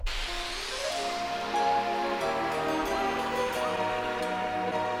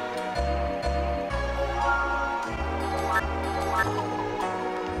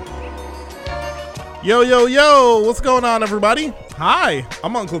Yo, yo, yo, what's going on, everybody? Hi,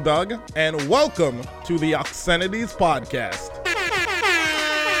 I'm Uncle Doug, and welcome to the Obscenities Podcast.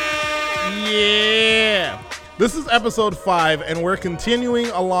 Yeah! This is episode 5, and we're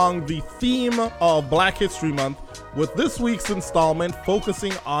continuing along the theme of Black History Month with this week's installment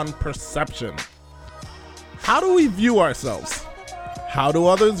focusing on perception. How do we view ourselves? How do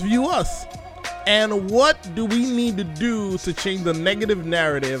others view us? And what do we need to do to change the negative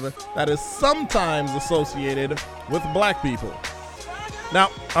narrative that is sometimes associated with black people? Now,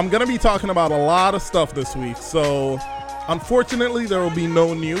 I'm going to be talking about a lot of stuff this week, so unfortunately there will be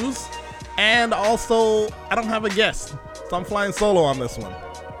no news, and also I don't have a guest, so I'm flying solo on this one.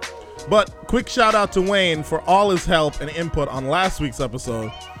 But quick shout out to Wayne for all his help and input on last week's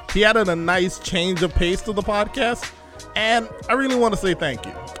episode. He added a nice change of pace to the podcast, and I really want to say thank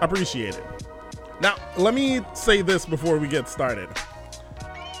you. I appreciate it. Now, let me say this before we get started.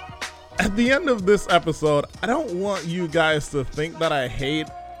 At the end of this episode, I don't want you guys to think that I hate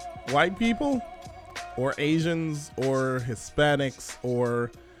white people or Asians or Hispanics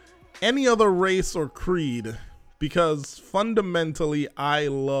or any other race or creed, because fundamentally I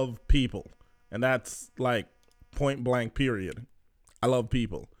love people. And that's like point blank period. I love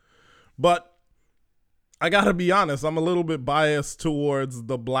people. But I gotta be honest, I'm a little bit biased towards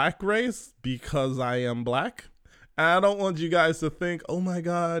the black race because I am black. And I don't want you guys to think, oh my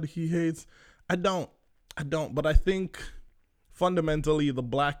God, he hates. I don't. But I think fundamentally the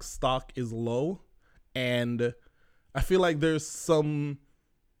black stock is low. And I feel like there's some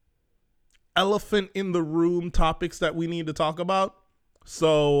elephant in the room topics that we need to talk about.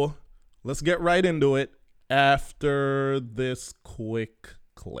 So let's get right into it after this quick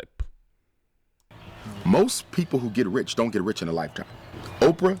clip. Most people who get rich don't get rich in a lifetime.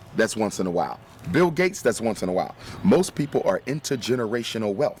 Oprah, that's once in a while. Bill Gates, that's once in a while. Most people are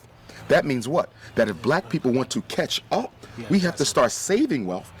intergenerational wealth. That means what? That if black people want to catch up, we have to start saving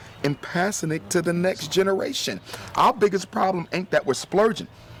wealth and passing it to the next generation. Our biggest problem ain't that we're splurging.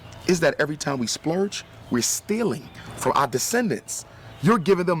 Is that every time we splurge, we're stealing from our descendants. You're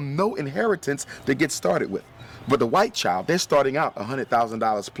giving them no inheritance to get started with. But the white child, they're starting out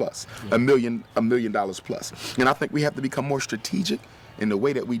 $100,000 plus, $1 million plus. And I think we have to become more strategic in the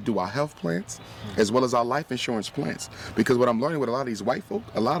way that we do our health plans, as well as our life insurance plans. Because what I'm learning with a lot of these white folk,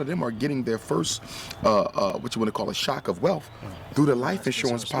 a lot of them are getting their first, what you want to call a shock of wealth through the life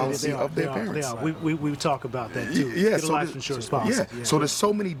insurance policy of their parents. We talk about that too. Yeah, Get a life insurance policy. Yeah, so there's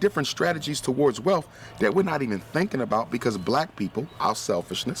so many different strategies towards wealth that we're not even thinking about because black people, our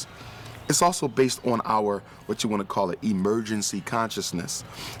selfishness, it's also based on our, what you want to call it, emergency consciousness,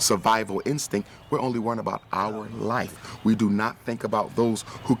 survival instinct. We're only worrying about our life. We do not think about those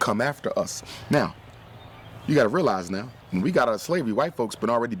who come after us. Now, you got to realize now, when we got out of slavery, white folks been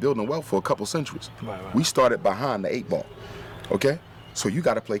already building wealth for a couple centuries. Right. We started behind the 8 ball, okay? So you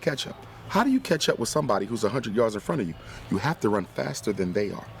got to play catch up. How do you catch up with somebody who's 100 yards in front of you? You have to run faster than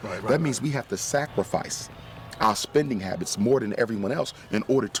they are. That means we have to sacrifice our spending habits more than everyone else in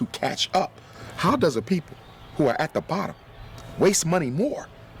order to catch up. How does a people who are at the bottom waste money more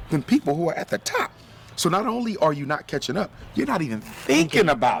than people who are at the top? So not only are you not catching up, you're not even thinking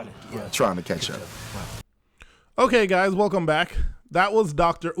about it, trying to catch up. Okay, guys, welcome back. That was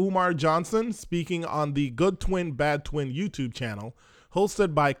Dr. Umar Johnson speaking on the Good Twin, Bad Twin YouTube channel,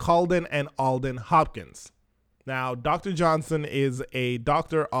 hosted by Calden and Alden Hopkins. Now, Dr. Johnson is a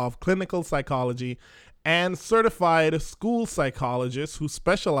doctor of clinical psychology and certified school psychologist who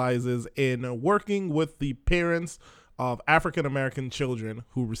specializes in working with the parents of African American children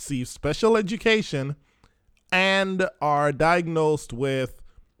who receive special education and are diagnosed with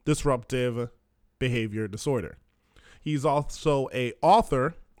disruptive behavior disorder. He's also an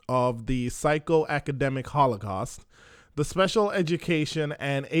author of the Psychoacademic Holocaust, the Special Education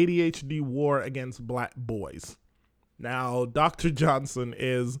and ADHD War Against Black Boys. Now, Dr. Johnson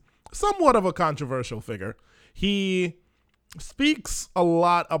is somewhat of a controversial figure. He speaks a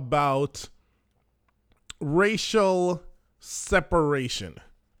lot about racial separation,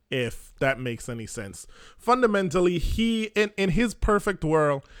 if that makes any sense. Fundamentally, he, in his perfect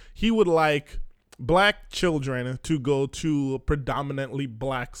world, he would like black children to go to predominantly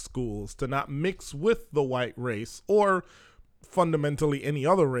black schools, to not mix with the white race or fundamentally any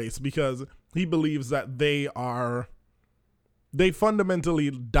other race, because he believes that they fundamentally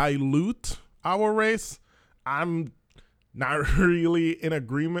dilute our race. I'm not really in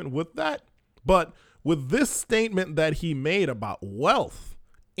agreement with that. But with this statement that he made about wealth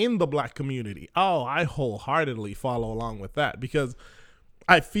in the black community, I wholeheartedly follow along with that, because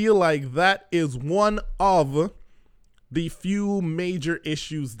I feel like that is one of the few major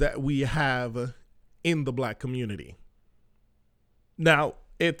issues that we have in the black community. Now,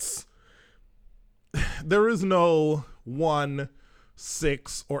 there is no 1,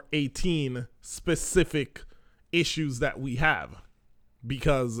 6, or 18 specific issues that we have,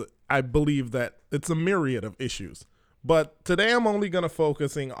 because I believe that it's a myriad of issues. But today I'm only going to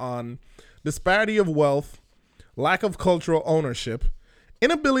focusing on disparity of wealth, lack of cultural ownership,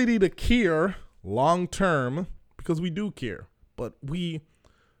 inability to care long term, because we do care, but we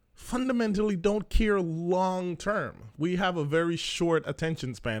fundamentally don't care long term. We have a very short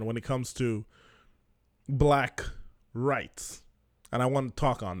attention span when it comes to black rights, and I want to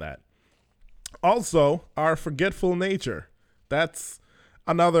talk on that. Also, our forgetful nature. That's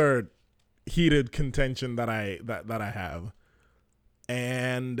another heated contention that I have.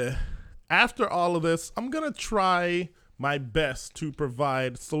 And after all of this, I'm going to try my best to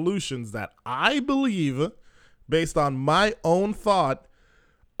provide solutions that I believe, based on my own thought,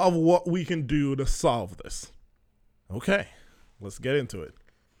 of what we can do to solve this. Okay, let's get into it.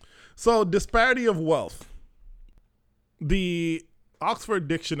 So, disparity of wealth. The Oxford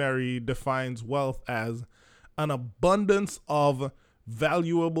Dictionary defines wealth as an abundance of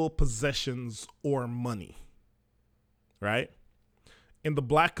valuable possessions or money, right? In the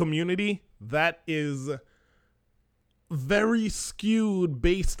black community, that is very skewed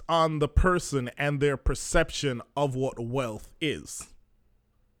based on the person and their perception of what wealth is,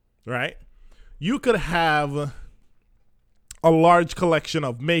 right? You could have a large collection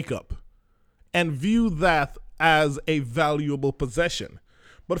of makeup and view that as a valuable possession.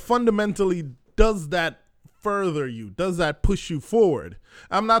 But fundamentally, does that further you? Does that push you forward?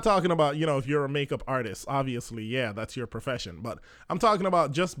 I'm not talking about, if you're a makeup artist, obviously, yeah, that's your profession. But I'm talking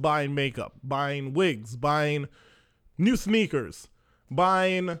about just buying makeup, buying wigs, buying new sneakers,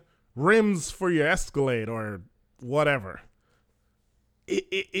 buying rims for your Escalade or whatever.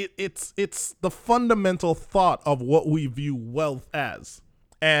 It's the fundamental thought of what we view wealth as.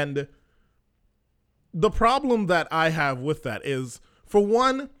 And the problem that I have with that is, for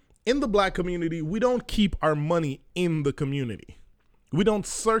one, in the black community, we don't keep our money in the community. We don't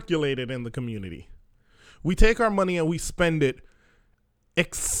circulate it in the community. We take our money and we spend it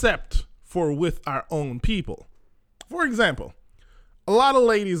except for with our own people. For example, a lot of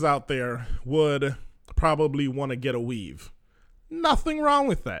ladies out there would probably want to get a weave. Nothing wrong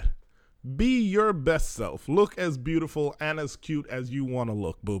with that. Be your best self. Look as beautiful and as cute as you want to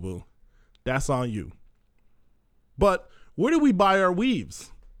look, boo-boo. That's on you. But where do we buy our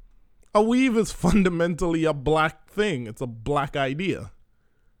weaves? A weave is fundamentally a black thing. It's a black idea.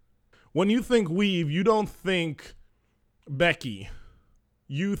 When you think weave, you don't think Becky.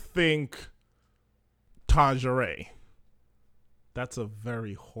 You think Tajaray. That's a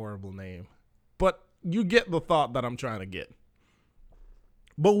very horrible name. But you get the thought that I'm trying to get.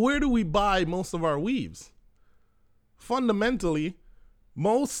 But where do we buy most of our weaves? Fundamentally,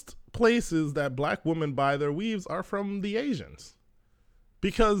 most places that black women buy their weaves are from the Asians,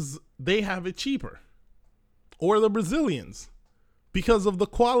 because they have it cheaper, or the Brazilians, because of the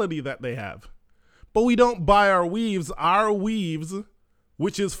quality that they have. But we don't buy our weaves,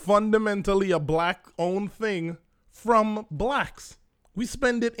 which is fundamentally a black-owned thing, from blacks. We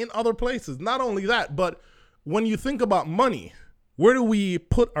spend it in other places. Not only that, but when you think about money, where do we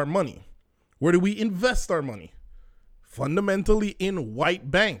put our money? Where do we invest our money? Fundamentally in white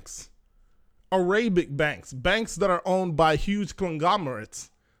banks, Arabic banks, banks that are owned by huge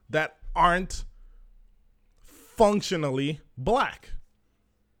conglomerates that aren't functionally black.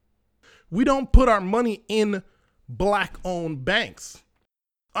 We don't put our money in black-owned banks.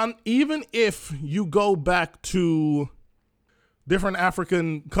 Even if you go back to different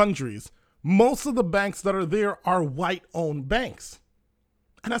African countries, most of the banks that are there are white-owned banks.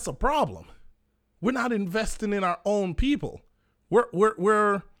 And that's a problem. We're not investing in our own people.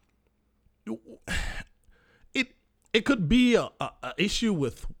 It could be a issue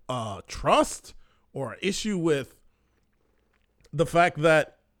with trust, or an issue with the fact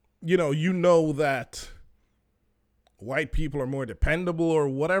that you know that white people are more dependable, or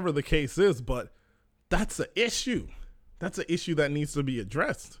whatever the case is, but that's an issue. That's an issue that needs to be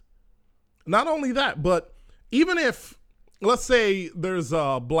addressed. Not only that, but even if, let's say there's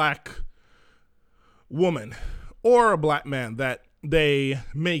a black woman or a black man that they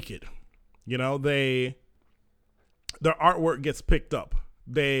make it, their artwork gets picked up.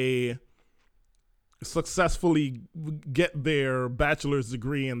 They successfully get their bachelor's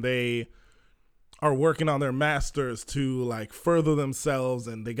degree and they are working on their master's to further themselves,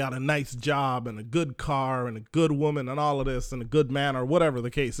 and they got a nice job and a good car and a good woman and all of this and a good man, or whatever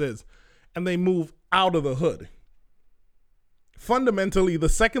the case is, and they move out of the hood. fundamentally, the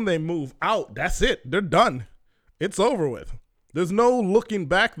second they move out, that's it. They're done. It's over with. There's no looking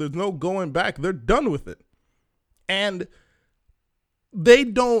back. There's no going back. They're done with it. And they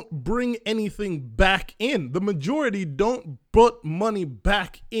don't bring anything back in. The majority don't put money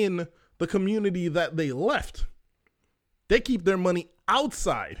back in the community that they left. They keep their money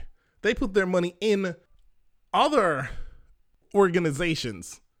outside. They put their money in other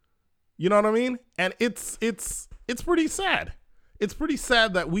organizations. You know what I mean? And it's pretty sad. It's pretty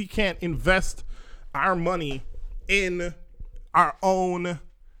sad that we can't invest our money in our own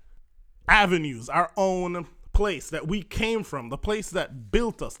avenues, our own place that we came from, the place that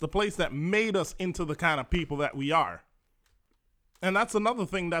built us, the place that made us into the kind of people that we are. And that's another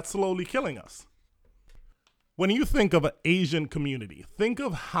thing that's slowly killing us. When you think of an Asian community, think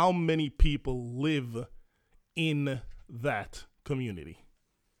of how many people live in that community.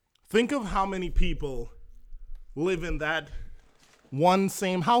 Think of how many people live in that one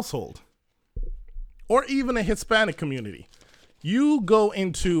same household, or even a Hispanic community. You go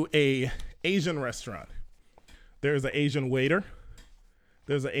into a Asian restaurant. There's an Asian waiter.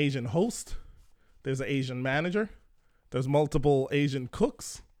 There's an Asian host. There's an Asian manager. There's multiple Asian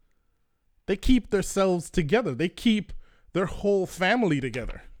cooks. They keep themselves together. They keep their whole family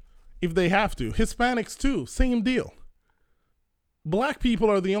together if they have to. Hispanics too, same deal. Black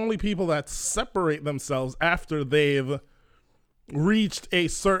people are the only people that separate themselves after they've reached a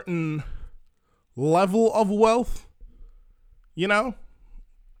certain level of wealth. You know,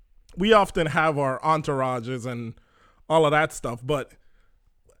 we often have our entourages and all of that stuff, but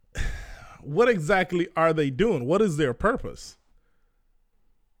what exactly are they doing? What is their purpose?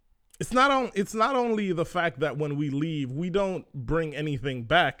 It's not only the fact that when we leave, we don't bring anything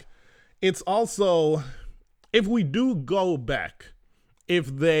back. It's also, if we do go back, if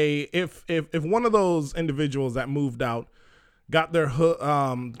one of those individuals that moved out got their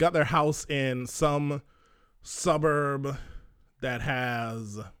house in some suburb that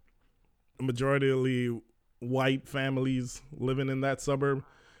has majority white families living in that suburb,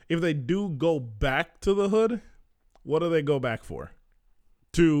 if they do go back to the hood, what do they go back for?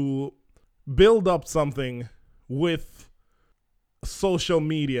 To build up something with social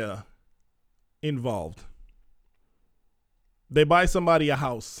media involved. They buy somebody a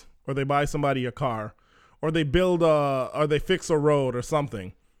house, or they buy somebody a car, or they fix a road or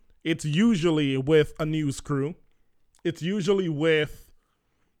something. It's usually with a news crew. It's usually with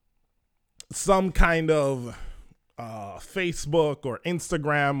some kind of Facebook or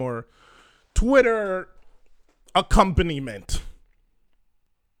Instagram or Twitter accompaniment.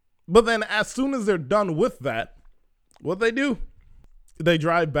 But then as soon as they're done with that, what they do? They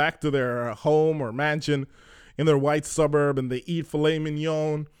drive back to their home or mansion in their white suburb and they eat filet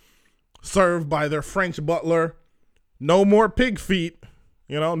mignon served by their French butler. No more pig feet,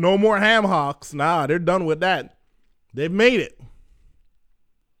 no more ham hocks. Nah, they're done with that. They've made it.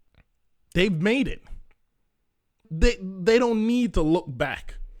 They've made it. They don't need to look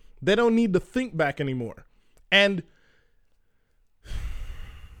back. They don't need to think back anymore. And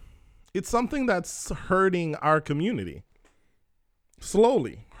it's something that's hurting our community.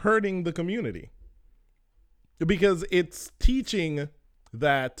 Slowly hurting the community. Because it's teaching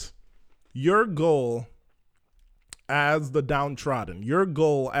that your goal as the downtrodden, your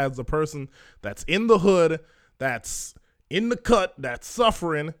goal as the person that's in the hood, that's in the cut, that's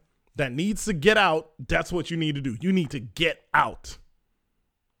suffering, that needs to get out, that's what you need to do. You need to get out.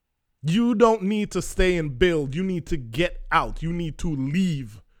 You don't need to stay and build. You need to get out. You need to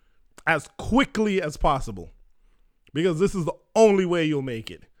leave as quickly as possible, because this is the only way you'll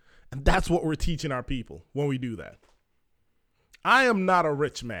make it. And that's what we're teaching our people when we do that. I am not a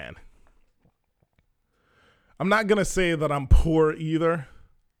rich man. I'm not going to say that I'm poor either.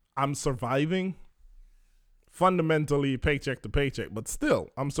 I'm surviving. Fundamentally paycheck to paycheck, but still,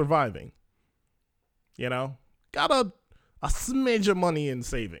 I'm surviving. Got a smidge of money in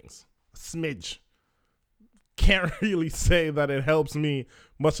savings. A smidge. Can't really say that it helps me,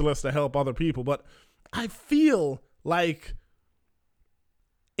 much less to help other people, but I feel like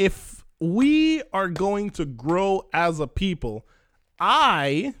if we are going to grow as a people,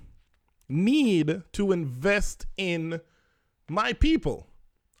 I need to invest in my people.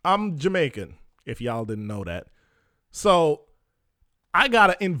 I'm Jamaican, if y'all didn't know that. So I got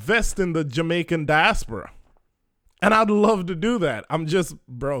to invest in the Jamaican diaspora. And I'd love to do that. I'm just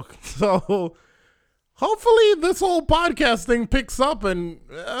broke. So hopefully this whole podcast thing picks up and,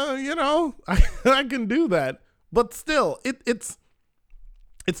 I can do that. But still, it's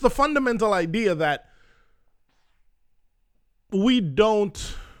the fundamental idea that we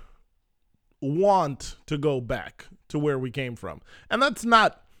don't want to go back to where we came from. And I'm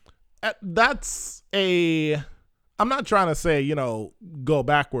not trying to say, go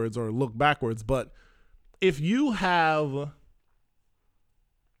backwards or look backwards, but if you have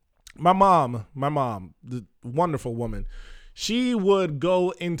my mom, the wonderful woman, she would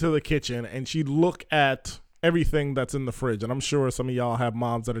go into the kitchen and she'd look at everything that's in the fridge. And I'm sure some of y'all have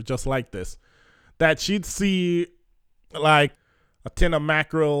moms that are just like this, that she'd see like a tin of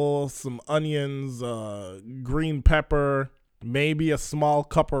mackerel, some onions, green pepper, maybe a small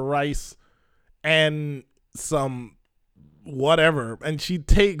cup of rice, and some whatever. And she'd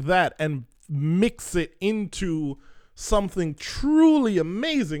take that and mix it into something truly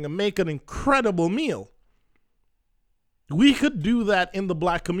amazing and make an incredible meal. We could do that in the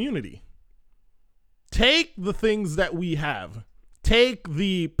Black community. Take the things that we have, take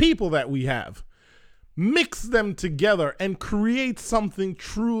the people that we have, mix them together and create something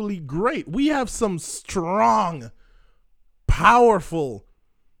truly great. We have some strong, powerful,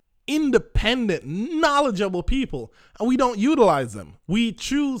 independent, knowledgeable people, and we don't utilize them. We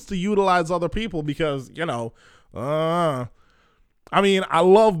choose to utilize other people because, I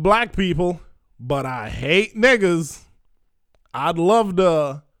love Black people, but I hate niggas. I'd love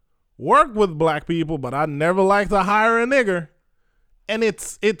to work with Black people, but I'd never like to hire a nigger. And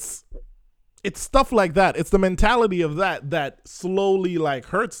it's stuff like that. It's the mentality of that slowly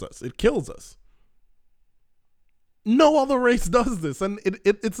hurts us. It kills us. No other race does this, and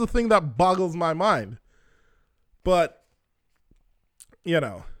it's the thing that boggles my mind. But,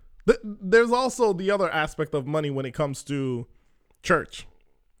 there's also the other aspect of money when it comes to church.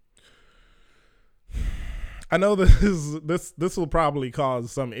 I know this will probably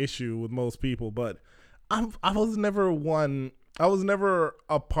cause some issue with most people, but I was never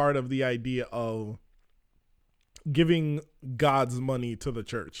a part of the idea of giving God's money to the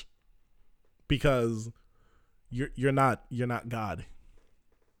church, because you're not God.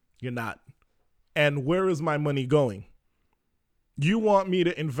 You're not. And where is my money going? You want me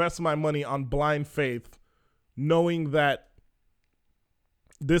to invest my money on blind faith, knowing that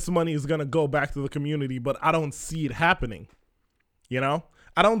this money is going to go back to the community, but I don't see it happening. I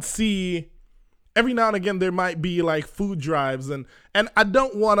don't see, every now and again there might be food drives, and I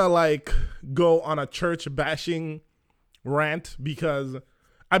don't want to go on a church bashing rant, because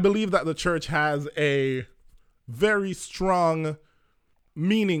I believe that the church has a very strong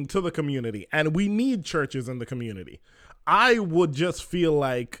meaning to the community, and we need churches in the community. I would just feel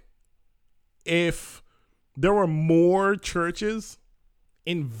like if there were more churches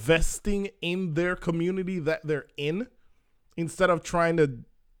investing in their community that they're in, instead of trying to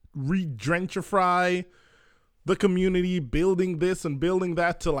re-gentrify the community, building this and building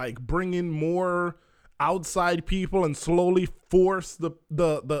that to bring in more outside people and slowly force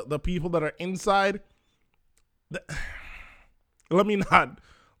the people that are inside. Let me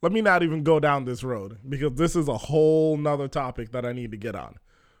not even go down this road, because this is a whole nother topic that I need to get on.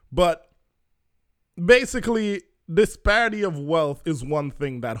 But basically, disparity of wealth is one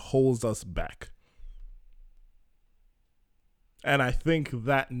thing that holds us back. And I think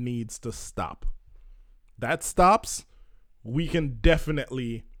that needs to stop. That stops, we can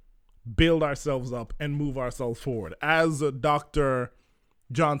definitely build ourselves up and move ourselves forward. As Dr.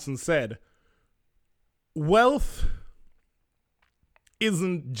 Johnson said, wealth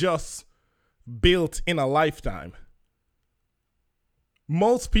isn't just built in a lifetime.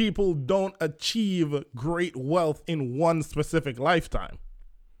 Most people don't achieve great wealth in one specific lifetime.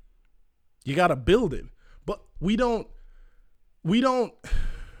 You got to build it. But we don't,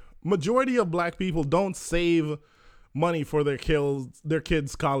 majority of Black people don't save money for their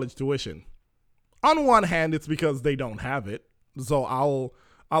kids' college tuition. On one hand, it's because they don't have it. So I'll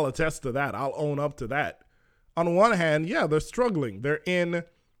attest to that. I'll own up to that. On one hand, yeah, they're struggling. They're in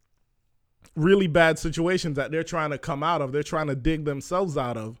really bad situations that they're trying to come out of. They're trying to dig themselves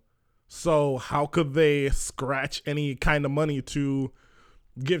out of. So how could they scratch any kind of money to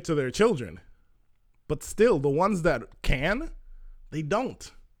give to their children? But still, the ones that can, they don't.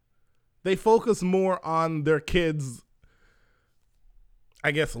 They focus more on their kids',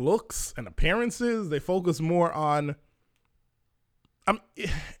 I guess, looks and appearances. They focus more on,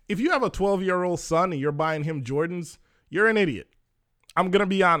 if you have a 12-year-old son and you're buying him Jordans, you're an idiot. I'm going to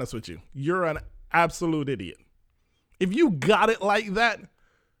be honest with you. You're an absolute idiot. If you got it like that,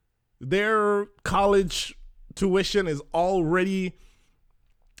 their college tuition is already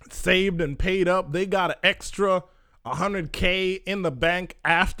saved and paid up. They got an extra $100K in the bank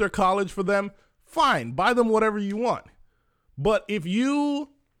after college for them. Fine, buy them whatever you want. But if you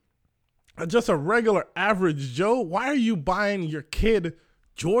are just a regular average Joe, why are you buying your kid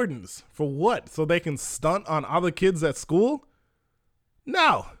Jordans. For what? So they can stunt on other kids at school?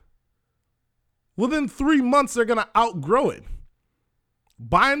 No. Within 3 months, they're going to outgrow it.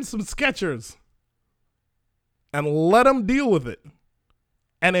 Buy them some Skechers and let them deal with it.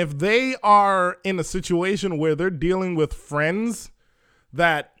 And if they are in a situation where they're dealing with friends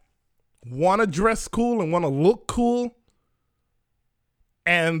that want to dress cool and want to look cool,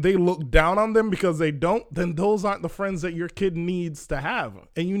 and they look down on them because they don't, then those aren't the friends that your kid needs to have.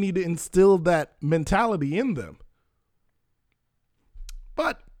 And you need to instill that mentality in them.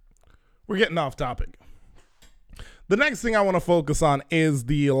 But we're getting off topic. The next thing I want to focus on is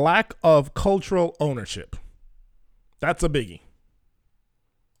the lack of cultural ownership. That's a biggie.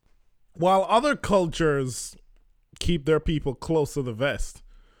 While other cultures keep their people close to the vest,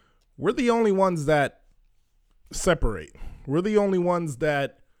 we're the only ones that separate. We're the only ones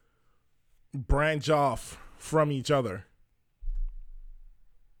that branch off from each other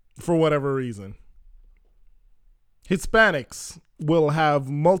for whatever reason. Hispanics will have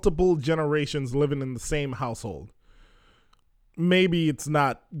multiple generations living in the same household. Maybe it's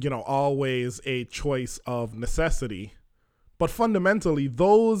not, always a choice of necessity, but fundamentally,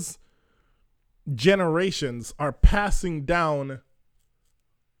 those generations are passing down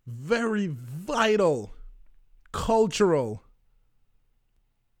very vital cultural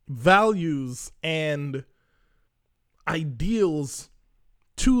values and ideals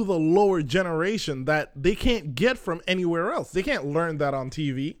to the lower generation that they can't get from anywhere else. They can't learn that on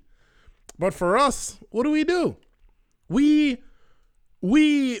TV. But for us, what do? We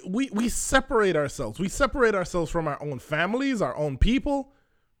separate ourselves. We separate ourselves from our own families, our own people,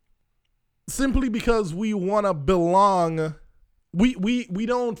 simply because we want to belong. We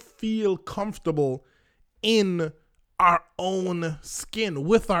don't feel comfortable in our own skin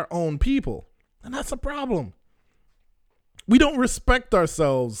with our own people. And that's a problem. We don't respect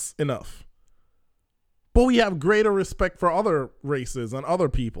ourselves enough. But we have greater respect for other races and other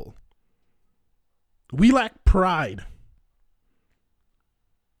people. We lack pride.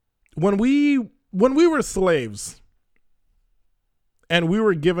 When we were slaves and we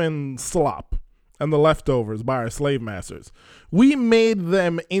were given slop and the leftovers by our slave masters, we made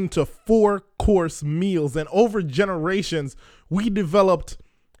them into 4-course meals, and over generations we developed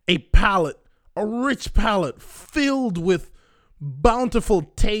a palate, a rich palate filled with bountiful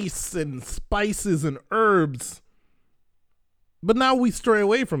tastes and spices and herbs. But now we stray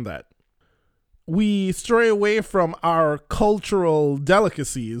away from that. We stray away from our cultural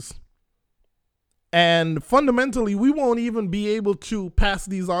delicacies, and fundamentally we won't even be able to pass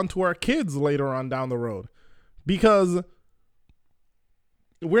these on to our kids later on down the road, because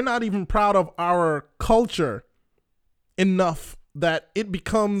we're not even proud of our culture enough that it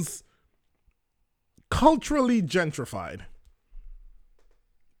becomes culturally gentrified,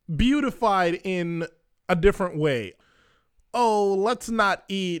 beautified in a different way. Oh, let's not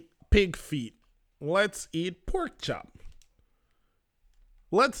eat pig feet. Let's eat pork chop.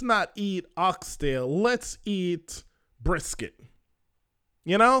 Let's not eat oxtail. Let's eat brisket.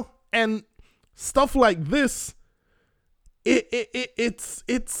 And stuff like this, it's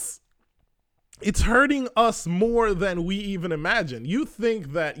hurting us more than we even imagine. You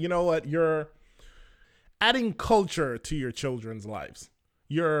think that, you're adding culture to your children's lives.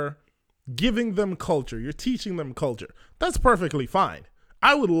 You're giving them culture. You're teaching them culture. That's perfectly fine.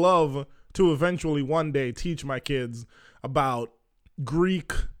 I would love to eventually one day teach my kids about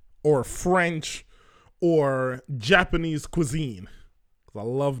Greek or French or Japanese cuisine, because I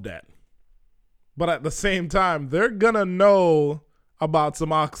love that. But at the same time, they're going to know about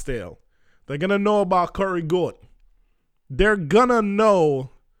some oxtail. They're going to know about curry goat. They're going to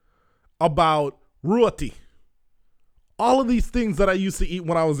know about roti. All of these things that I used to eat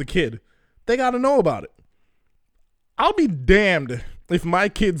when I was a kid, they got to know about it. I'll be damned if my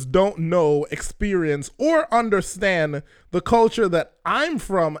kids don't know, experience, or understand the culture that I'm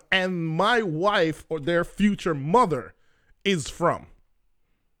from and my wife or their future mother is from.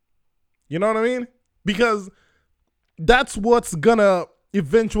 You know what I mean? Because that's what's gonna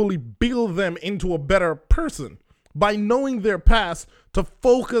eventually build them into a better person, by knowing their past to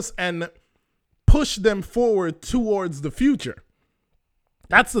focus and push them forward towards the future.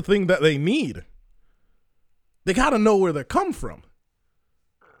 That's the thing that they need. They gotta know where they come from.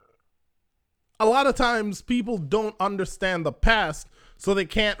 A lot of times people don't understand the past, so they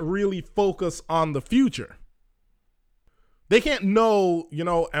can't really focus on the future. They can't know,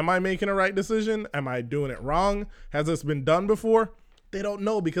 am I making a right decision? Am I doing it wrong? Has this been done before? They don't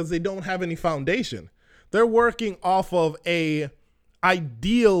know because they don't have any foundation. They're working off of a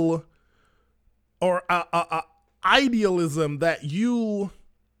ideal or a idealism that you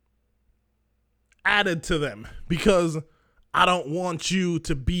added to them because I don't want you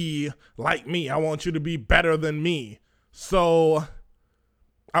to be like me. I want you to be better than me. So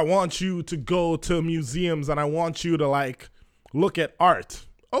I want you to go to museums and I want you to like look at art.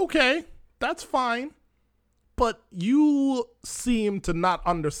 Okay, that's fine. But you seem to not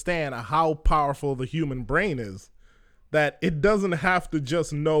understand how powerful the human brain is, that it doesn't have to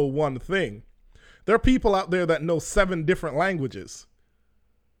just know one thing. There are people out there that know 7 different languages.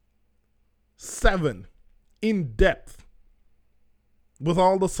 7 in depth with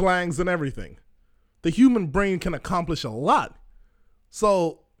all the slangs and everything. The human brain can accomplish a lot.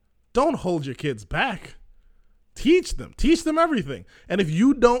 So don't hold your kids back. Teach them everything. And if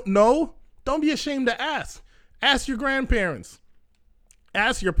you don't know, don't be ashamed to ask. Ask your grandparents.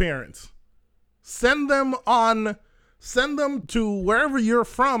 Ask your parents. Send them to wherever you're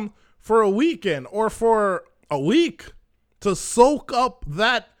from for a weekend or for a week to soak up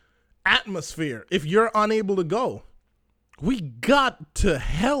that atmosphere if you're unable to go. We got to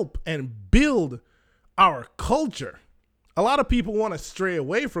help and build our culture. A lot of people want to stray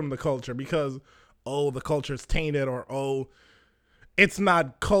away from the culture because, the culture's tainted, or, it's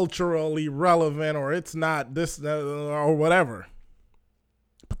not culturally relevant, or it's not this or whatever.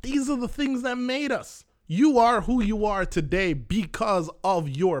 But these are the things that made us. You are who you are today because of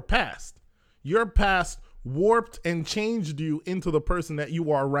your past. Your past warped and changed you into the person that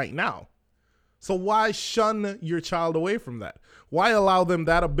you are right now. So why shun your child away from that? Why allow them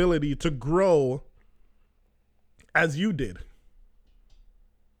that ability to grow as you did?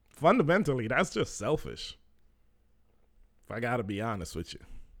 Fundamentally, that's just selfish. If I gotta be honest with you.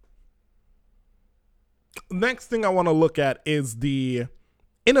 Next thing I want to look at is the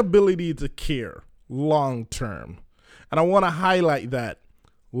inability to care long term. And I want to highlight that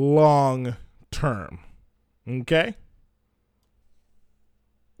long term. Okay?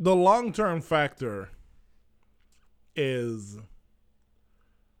 The long term factor is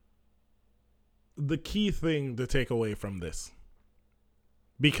the key thing to take away from this.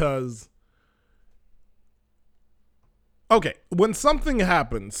 Because, okay, when something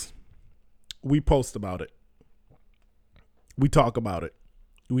happens, we post about it. We talk about it.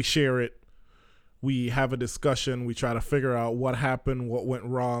 We share it. We have a discussion. We try to figure out what happened, what went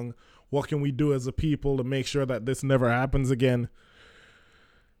wrong, what can we do as a people to make sure that this never happens again.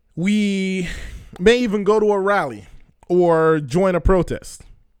 We may even go to a rally or join a protest.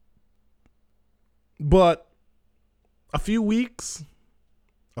 But a few weeks,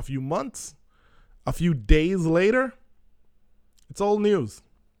 a few months, a few days later, it's old news.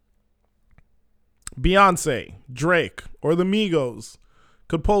 Beyonce, Drake, or the Migos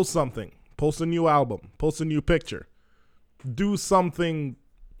could post something, post a new album, post a new picture, do something,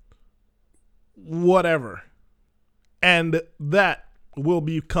 whatever. And that will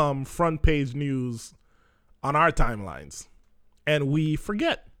become front page news on our timelines. And we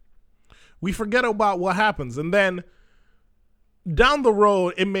forget. We forget about what happens. And then down the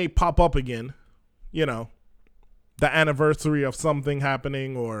road, it may pop up again, the anniversary of something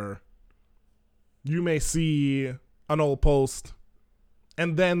happening, or you may see an old post,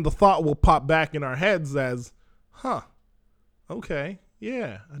 and then the thought will pop back in our heads as, okay,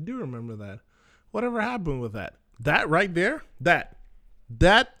 yeah, I do remember that. Whatever happened with that? That right there, that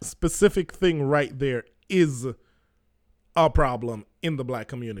specific thing right there is a problem in the Black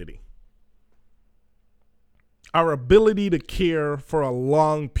community. Our ability to care for a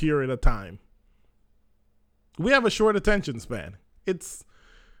long period of time. We have a short attention span. It's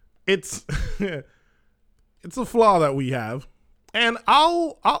it's a flaw that we have, and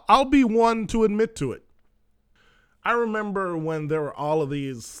I'll be one to admit to it. I remember when there were all of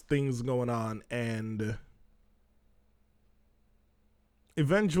these things going on, and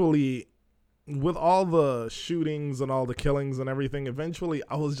eventually, with all the shootings and all the killings and everything, eventually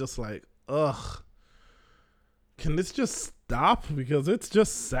I was just like, ugh. Can this just stop? Because it's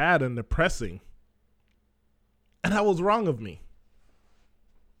just sad and depressing. And that was wrong of me.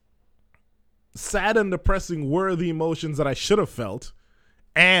 Sad and depressing were the emotions that I should have felt,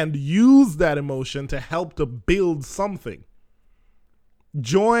 and use that emotion to help to build something.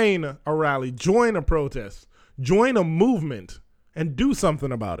 Join a rally, join a protest, join a movement, and do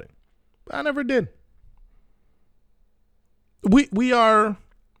something about it. But I never did.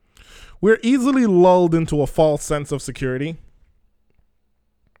 We're easily lulled into a false sense of security.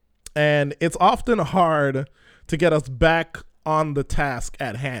 And it's often hard to get us back on the task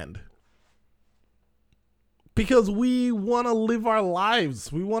at hand. Because we want to live our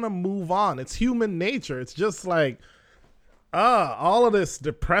lives. We want to move on. It's human nature. It's just like, all of this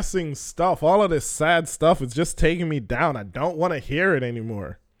depressing stuff, all of this sad stuff is just taking me down. I don't want to hear it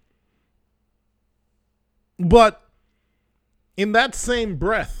anymore. But in that same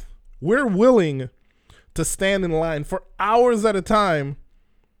breath, we're willing to stand in line for hours at a time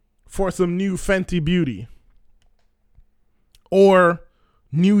for some new Fenty Beauty or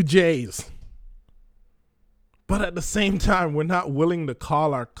new J's. But at the same time, we're not willing to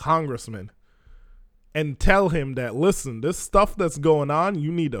call our congressman and tell him that, listen, this stuff that's going on,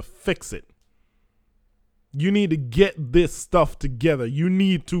 you need to fix it. You need to get this stuff together. You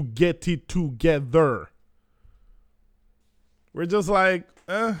need to get it together. We're just like,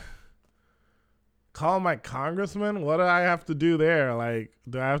 call my congressman? What do I have to do there? Like,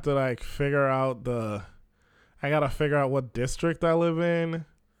 do I have to like figure out I gotta figure out what district I live in?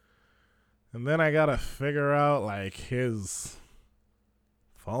 And then I gotta figure out like his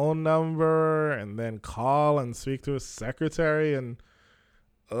phone number and then call and speak to his secretary and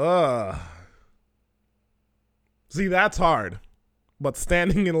See, that's hard. But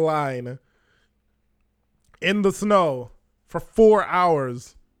standing in line in the snow for 4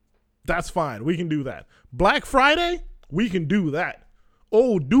 hours, that's fine. We can do that. Black Friday, we can do that.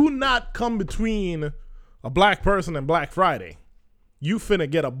 Oh, do not come between a black person and Black Friday. You finna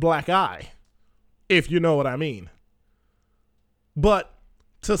get a black eye, if you know what I mean. But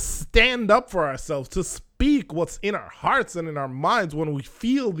to stand up for ourselves, to speak what's in our hearts and in our minds when we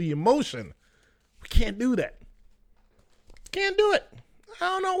feel the emotion, we can't do that. Can't do it. I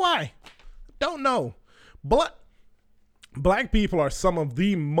don't know why. Don't know. But black people are some of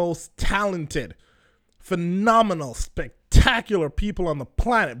the most talented, phenomenal, spectacular people on the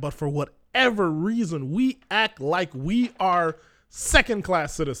planet. But for whatever reason, we act like we are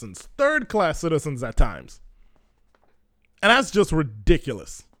second-class citizens, third-class citizens at times. And that's just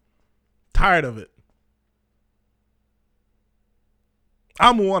ridiculous. Tired of it.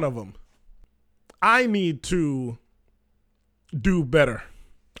 I'm one of them. I need to do better.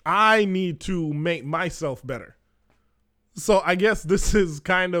 I need to make myself better. So I guess this is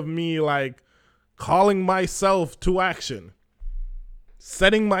kind of me like calling myself to action.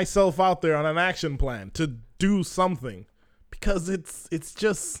 Setting myself out there on an action plan to do something. Because it's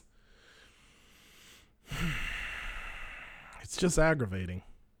just aggravating.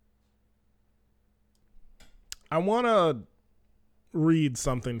 I want to read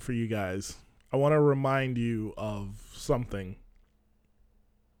something for you guys. I want to remind you of something.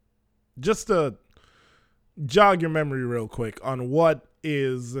 Just to jog your memory real quick on what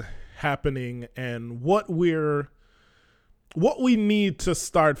is happening and what we need to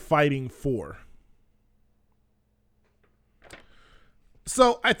start fighting for.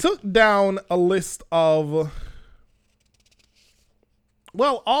 So I took down a list of,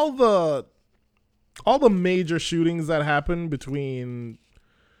 well, all the major shootings that happened between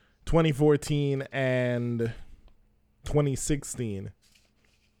 2014 and 2016.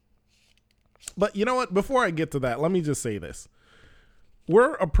 But you know what? Before I get to that, let me just say this.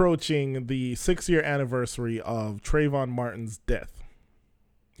 We're approaching the 6-year anniversary of Trayvon Martin's death.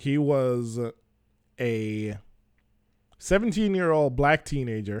 He was a 17-year-old black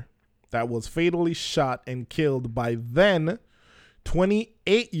teenager that was fatally shot and killed by then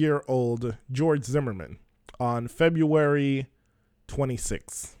 28-year-old George Zimmerman on February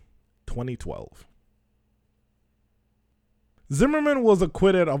 26, 2012. Zimmerman was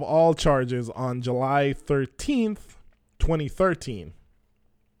acquitted of all charges on July 13th, 2013.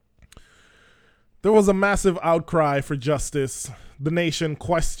 There was a massive outcry for justice. The nation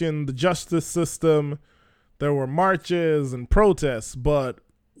questioned the justice system. There were marches and protests, but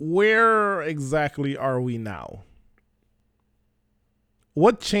where exactly are we now?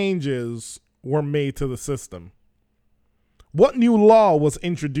 What changes were made to the system? What new law was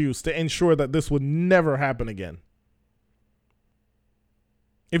introduced to ensure that this would never happen again?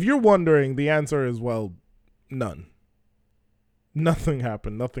 If you're wondering, the answer is, well, none. Nothing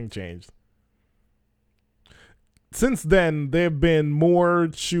happened. Nothing changed. Since then, there have been more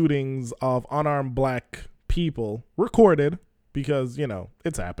shootings of unarmed black people recorded because, you know,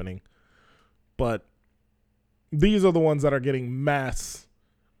 it's happening. But these are the ones that are getting mass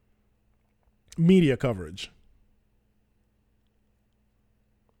media coverage.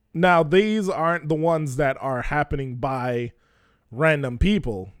 Now, these aren't the ones that are happening by random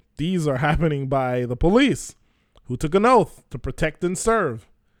people. These are happening by the police who took an oath to protect and serve.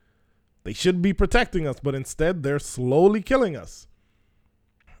 They should be protecting us, but instead they're slowly killing us.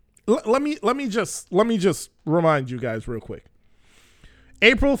 Let me just remind you guys real quick.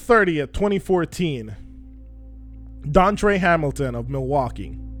 April 30th, 2014, Dontre Hamilton of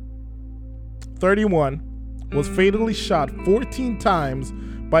Milwaukee, 31, was fatally shot 14 times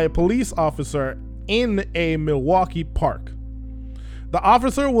by a police officer in a Milwaukee park. The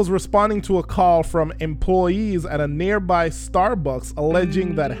officer was responding to a call from employees at a nearby Starbucks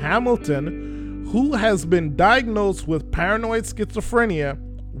alleging that Hamilton, who has been diagnosed with paranoid schizophrenia,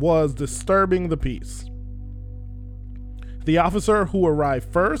 was disturbing the peace. The officer who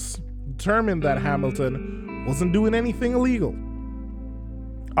arrived first determined that Hamilton wasn't doing anything illegal.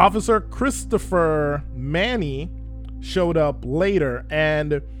 Officer Christopher Manny showed up later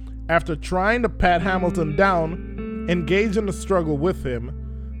and, after trying to pat Hamilton down, engaged in a struggle with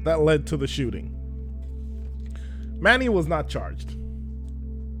him that led to the shooting. Manny was not charged.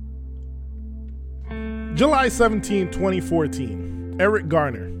 July 17, 2014, Eric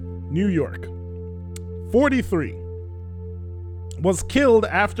Garner, New York, 43, was killed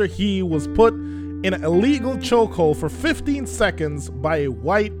after he was put in an illegal chokehold for 15 seconds by a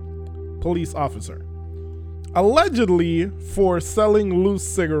white police officer, allegedly for selling loose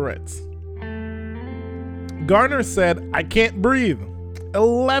cigarettes. Garner said, "I can't breathe,"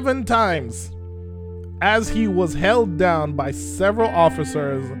 11 times as he was held down by several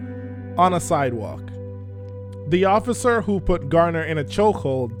officers on a sidewalk. The officer who put Garner in a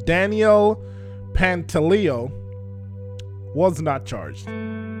chokehold, Daniel Pantaleo, was not charged.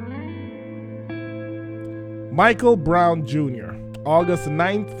 Michael Brown Jr., August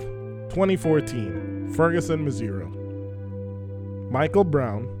 9th, 2014, Ferguson, Missouri. Michael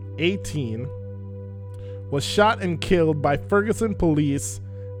Brown, 18, was shot and killed by Ferguson police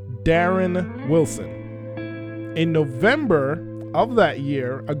Darren Wilson. In November of that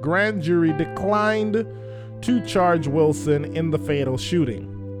year, a grand jury declined to charge Wilson in the fatal shooting.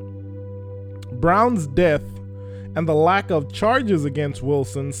 Brown's death and the lack of charges against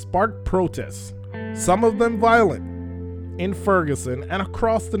Wilson sparked protests, some of them violent, in Ferguson and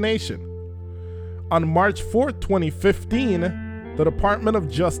across the nation. On March 4, 2015, the Department of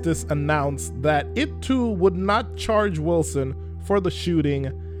Justice announced that it too would not charge Wilson for the shooting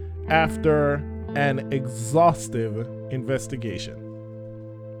after an exhaustive investigation.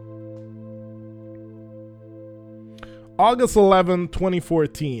 August 11,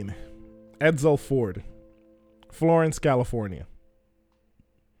 2014, Edsel Ford, Florence, California.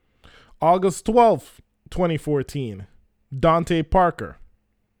 August 12, 2014, Dante Parker,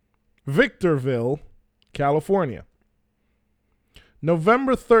 Victorville, California.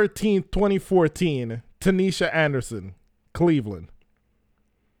 November 13, 2014, Tanisha Anderson, Cleveland.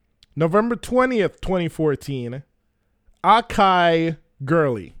 November 20th, 2014, Akai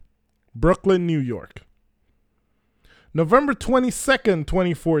Gurley, Brooklyn, New York. November 22nd,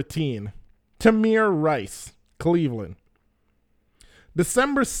 2014, Tamir Rice, Cleveland.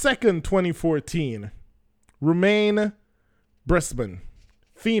 December 2nd, 2014, Romaine Brisbane,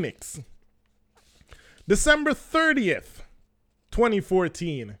 Phoenix. December 30th,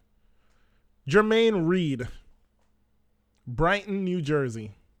 2014, Jermaine Reed, Brighton, New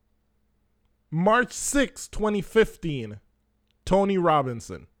Jersey. March 6, 2015, Tony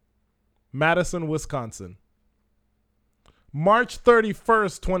Robinson, Madison, Wisconsin. March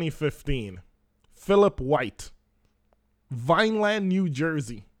 31st, 2015, Philip White, Vineland, New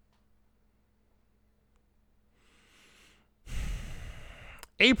Jersey.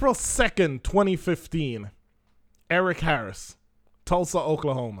 April 2nd, 2015, Eric Harris, Tulsa,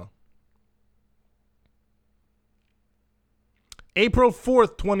 Oklahoma. April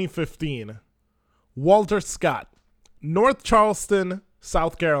 4th, 2015, Walter Scott, North Charleston,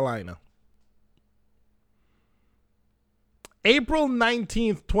 South Carolina. April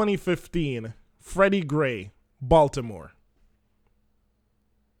 19th, 2015, Freddie Gray, Baltimore.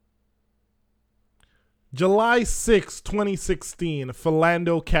 July 6, 2016,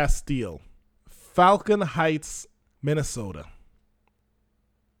 Philando Castile, Falcon Heights, Minnesota.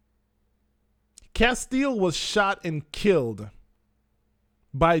 Castile was shot and killed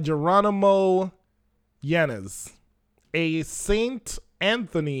by Geronimo Yanez, a St.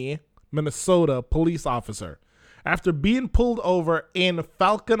 Anthony, Minnesota police officer, after being pulled over in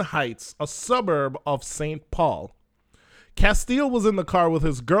Falcon Heights, a suburb of St. Paul. Castile was in the car with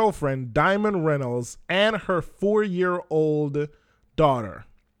his girlfriend, Diamond Reynolds, and her 4-year-old daughter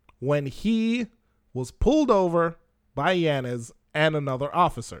when he was pulled over by Yanez and another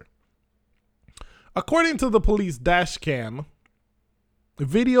officer. According to the police dash cam,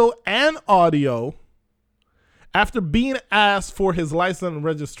 video and audio, after being asked for his license and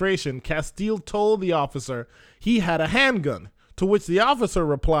registration, Castile told the officer he had a handgun, to which the officer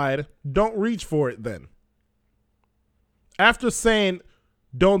replied, "Don't reach for it then." After saying,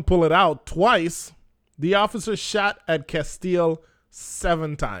 "Don't pull it out," twice, the officer shot at Castile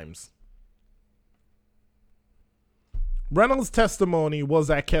 7 times. Reynolds' testimony was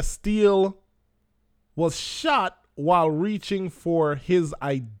that Castile was shot while reaching for his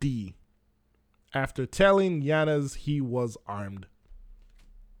ID after telling Yanez he was armed.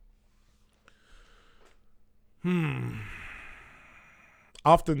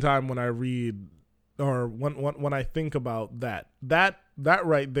 Oftentimes when I read or when I think about that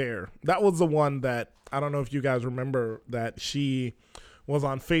right there, that was the one that, I don't know if you guys remember, that she was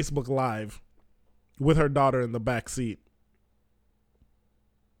on Facebook Live with her daughter in the back seat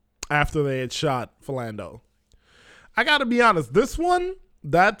after they had shot Philando. I gotta be honest, this one,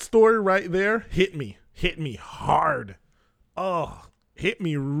 that story right there hit me hard. Oh, hit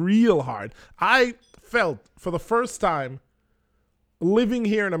me real hard. I felt, for the first time living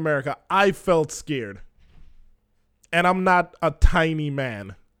here in America, I felt scared. And I'm not a tiny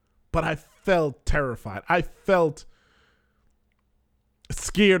man, but I felt terrified. I felt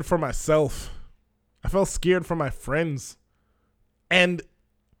scared for myself. I felt scared for my friends. And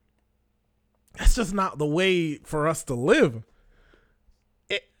that's just not the way for us to live.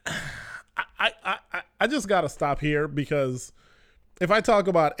 I just got to stop here, because if I talk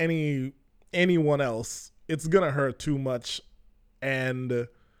about anyone else, it's going to hurt too much. And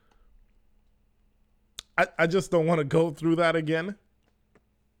I just don't want to go through that again.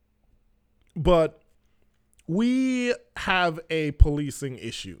 But we have a policing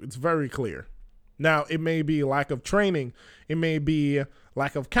issue. It's very clear. Now, it may be lack of training. It may be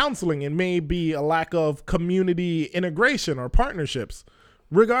lack of counseling. It may be a lack of community integration or partnerships.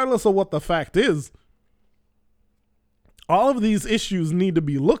 Regardless of what the fact is, all of these issues need to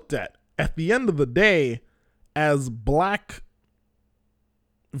be looked at the end of the day as black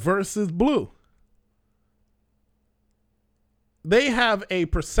versus blue. They have a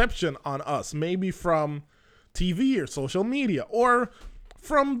perception on us, maybe from TV or social media, or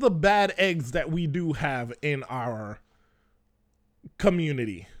from the bad eggs that we do have in our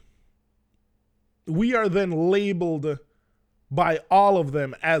community. We are then labeled by all of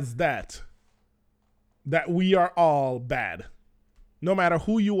them as that we are all bad. No matter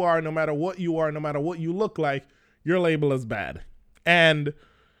who you are, no matter what you are, no matter what you look like, you're labeled as bad. And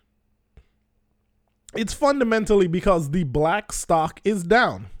it's fundamentally because the black stock is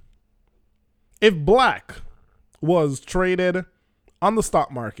down. If black was traded on the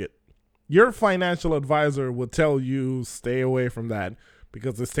stock market, your financial advisor would tell you stay away from that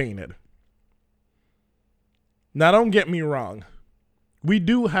because it's tainted. Now, don't get me wrong. We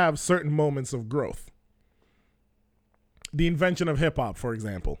do have certain moments of growth. The invention of hip hop, for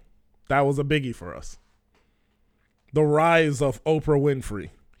example, that was a biggie for us. The rise of Oprah Winfrey,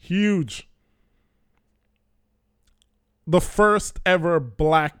 huge. The first ever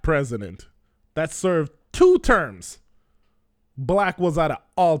black president that served 2 terms, black was at an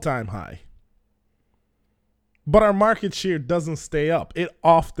all-time high. But our market share doesn't stay up. It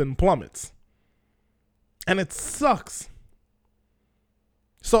often plummets. And it sucks.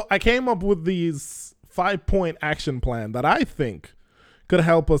 So I came up with these 5-point action plan that I think could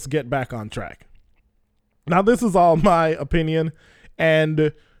help us get back on track. Now, this is all my opinion,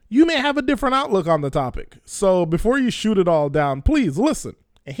 and you may have a different outlook on the topic. So before you shoot it all down, please listen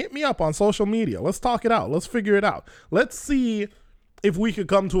and hit me up on social media. Let's talk it out. Let's figure it out. Let's see if we could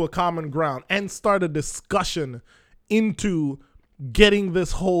come to a common ground and start a discussion into getting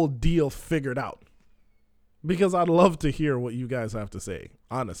this whole deal figured out. Because I'd love to hear what you guys have to say,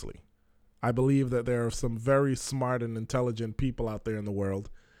 honestly. I believe that there are some very smart and intelligent people out there in the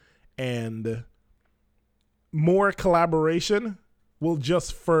world, and more collaboration will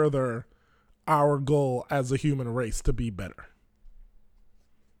just further our goal as a human race to be better.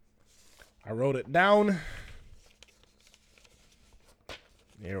 I wrote it down.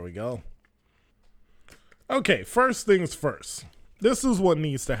 There we go. Okay, first things first. This is what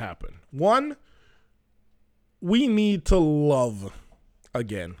needs to happen. 1, we need to love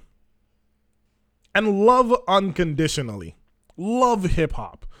again. And love unconditionally. Love hip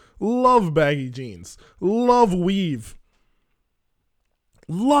hop. Love baggy jeans. Love weave.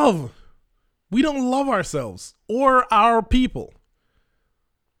 Love. We don't love ourselves or our people.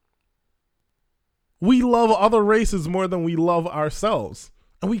 We love other races more than we love ourselves.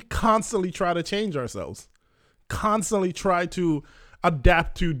 And we constantly try to change ourselves. Constantly try to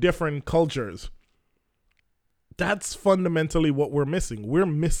adapt to different cultures. That's fundamentally what we're missing. We're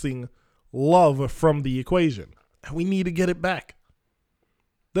missing love from the equation. And we need to get it back.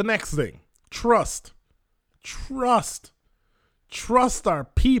 The next thing, trust. Trust. Trust our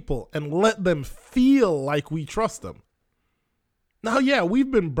people and let them feel like we trust them. Now, yeah,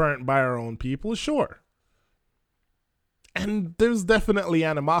 we've been burnt by our own people, sure. And there's definitely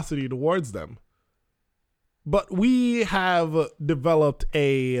animosity towards them. But we have developed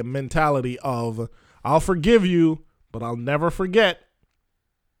a mentality of, I'll forgive you, but I'll never forget.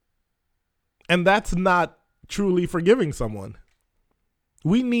 And that's not truly forgiving someone.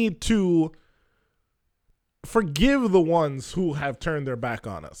 We need to forgive the ones who have turned their back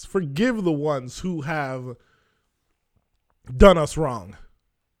on us. Forgive the ones who have done us wrong.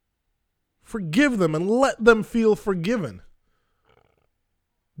 Forgive them and let them feel forgiven.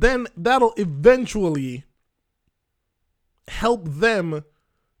 Then that'll eventually help them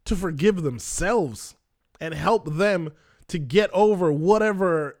to forgive themselves and help them to get over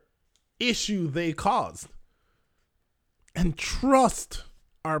whatever issue they caused. And trust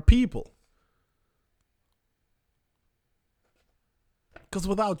our people. Because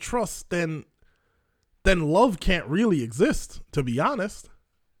without trust, then love can't really exist, to be honest.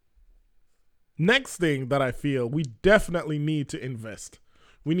 Next thing that I feel we definitely need to invest.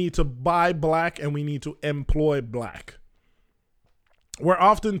 We need to buy black and we need to employ black. We're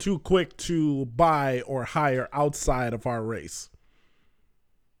often too quick to buy or hire outside of our race.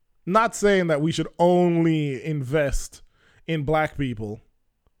 Not saying that we should only invest in black people,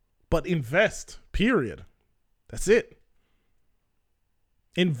 but invest, period. That's it.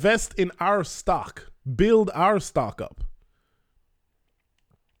 Invest in our stock. Build our stock up.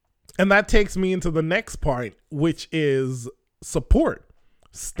 And that takes me into the next part, which is support.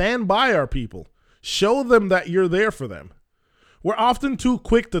 Stand by our people. Show them that you're there for them. We're often too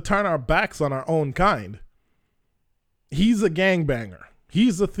quick to turn our backs on our own kind. He's a gangbanger.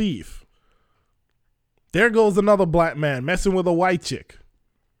 He's a thief. There goes another black man messing with a white chick.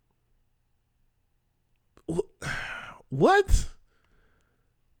 What?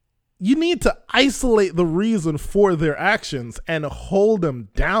 You need to isolate the reason for their actions and hold them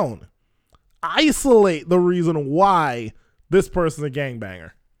down. Isolate the reason why this person's a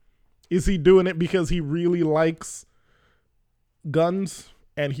gangbanger. Is he doing it because he really likes guns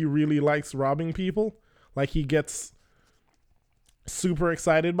and he really likes robbing people? Like he gets super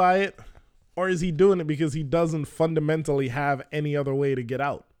excited by it? Or is he doing it because he doesn't fundamentally have any other way to get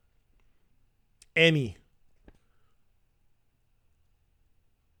out?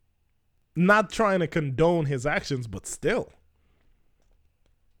 Not trying to condone his actions, but still.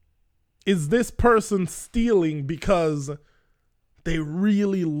 Is this person stealing because they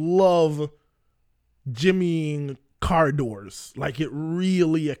really love jimmying car doors? Like it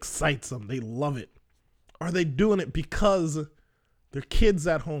really excites them. They love it. Are they doing it because their kid's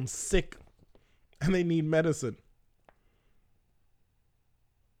at home sick and they need medicine?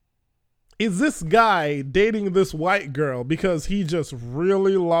 Is this guy dating this white girl because he just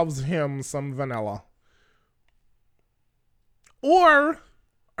really loves him some vanilla? Or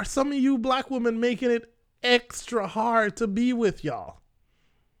are some of you black women making it extra hard to be with y'all?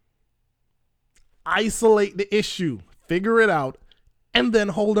 Isolate the issue, figure it out, and then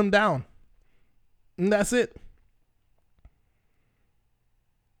hold them down. And that's it.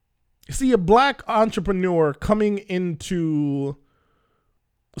 You see, a black entrepreneur coming into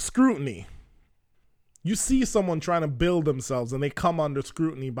scrutiny. You see someone trying to build themselves and they come under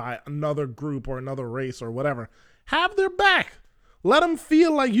scrutiny by another group or another race or whatever. Have their back. Let them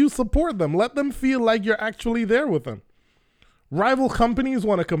feel like you support them. Let them feel like you're actually there with them. Rival companies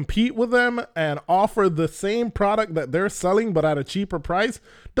want to compete with them and offer the same product that they're selling but at a cheaper price.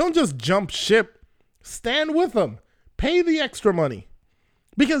 Don't just jump ship. Stand with them. Pay the extra money.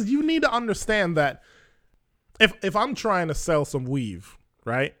 Because you need to understand that if I'm trying to sell some weave,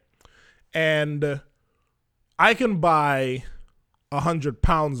 right? And I can buy 100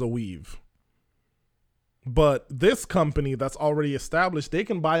 pounds of weave. But this company that's already established, they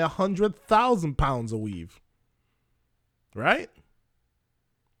can buy 100,000 pounds of weave. Right?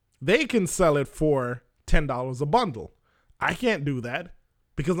 They can sell it for $10 a bundle. I can't do that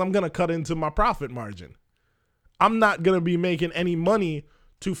because I'm going to cut into my profit margin. I'm not going to be making any money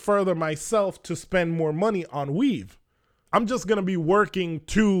to further myself to spend more money on weave. I'm just going to be working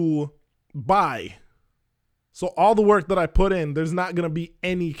to buy. So all the work that I put in, there's not going to be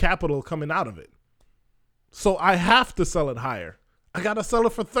any capital coming out of it. So I have to sell it higher. I got to sell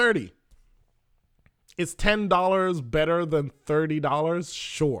it for $30. Is $10 better than $30?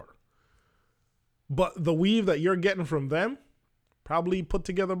 Sure. But the weave that you're getting from them, probably put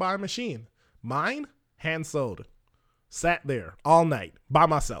together by a machine. Mine, hand sewed. Sat there all night by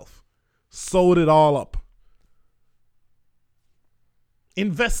myself. Sewed it all up.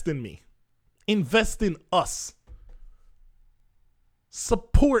 Invest in me. Invest in us.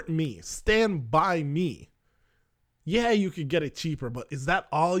 Support me. Stand by me. Yeah, you could get it cheaper, but is that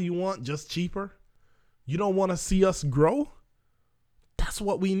all you want? Just cheaper? You don't want to see us grow? That's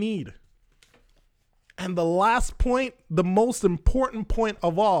what we need. And the last point, the most important point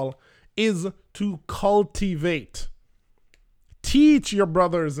of all, is to cultivate. Teach your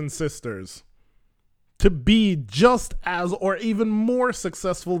brothers and sisters to be just as or even more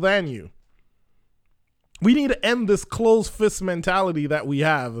successful than you. We need to end this closed fist mentality that we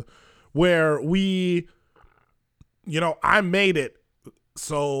have where we, I made it,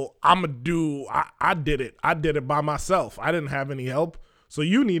 so I'm going to do, I did it. I did it by myself. I didn't have any help. So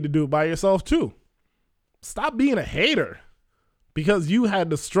you need to do it by yourself too. Stop being a hater because you had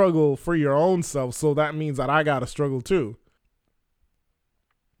to struggle for your own self. So that means that I got to struggle too.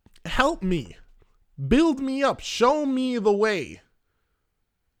 Help me. Build me up. Show me the way.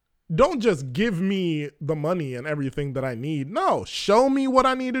 Don't just give me the money and everything that I need. No, show me what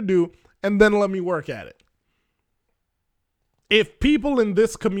I need to do and then let me work at it. If people in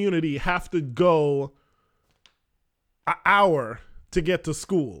this community have to go an hour to get to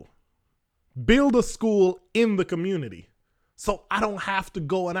school, build a school in the community so I don't have to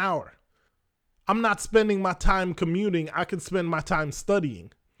go an hour. I'm not spending my time commuting. I can spend my time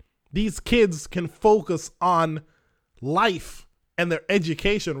studying. These kids can focus on life and their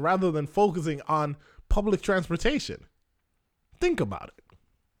education rather than focusing on public transportation. Think about it.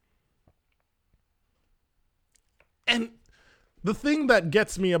 And the thing that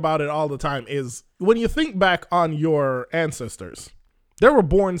gets me about it all the time is when you think back on your ancestors, they were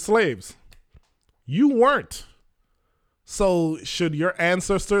born slaves. You weren't. So should your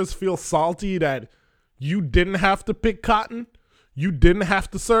ancestors feel salty that you didn't have to pick cotton? You didn't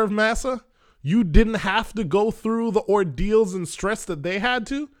have to serve massa? You didn't have to go through the ordeals and stress that they had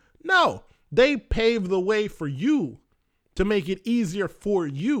to? No, they paved the way for you to make it easier for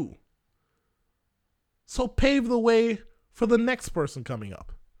you. So pave the way for the next person coming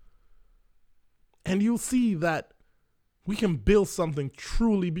up. And you'll see that we can build something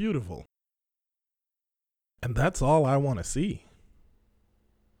truly beautiful. And that's all I want to see.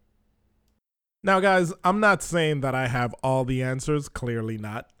 Now, guys, I'm not saying that I have all the answers. Clearly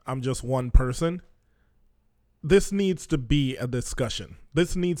not. I'm just one person. This needs to be a discussion.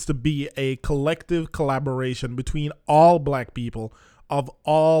 This needs to be a collective collaboration between all Black people of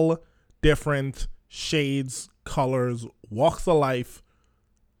all different shades, colors, walks of life,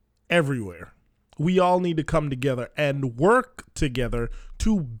 everywhere. We all need to come together and work together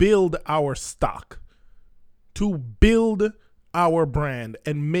to build our stock, to build our brand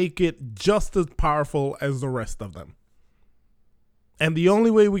and make it just as powerful as the rest of them. And the only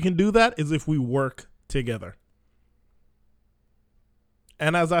way we can do that is if we work together.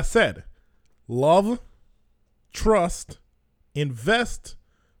 And as I said, love, trust, invest,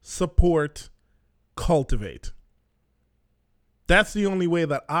 support, cultivate. That's the only way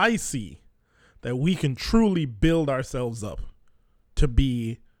that I see that we can truly build ourselves up to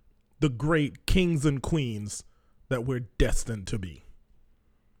be the great kings and queens that we're destined to be.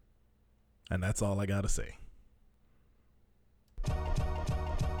 And that's all I gotta say.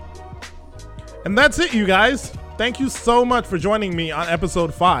 And that's it, you guys. Thank you so much for joining me on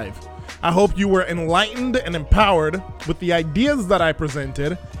episode 5. I hope you were enlightened and empowered with the ideas that I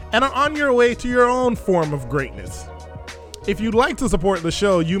presented and are on your way to your own form of greatness. If you'd like to support the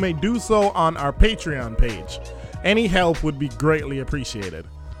show, you may do so on our Patreon page. Any help would be greatly appreciated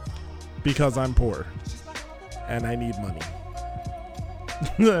because I'm poor and I need money.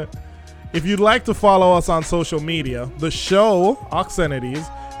 If you'd like to follow us on social media, the show, Auxenities,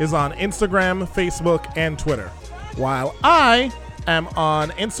 is on Instagram, Facebook, and Twitter, while I am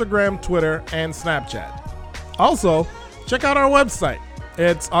on Instagram, Twitter, and Snapchat. Also, check out our website.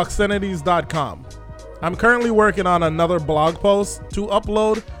 It's auxenities.com. I'm currently working on another blog post to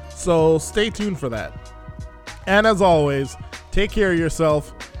upload, so stay tuned for that. And as always, take care of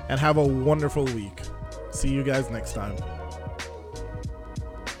yourself and have a wonderful week. See you guys next time.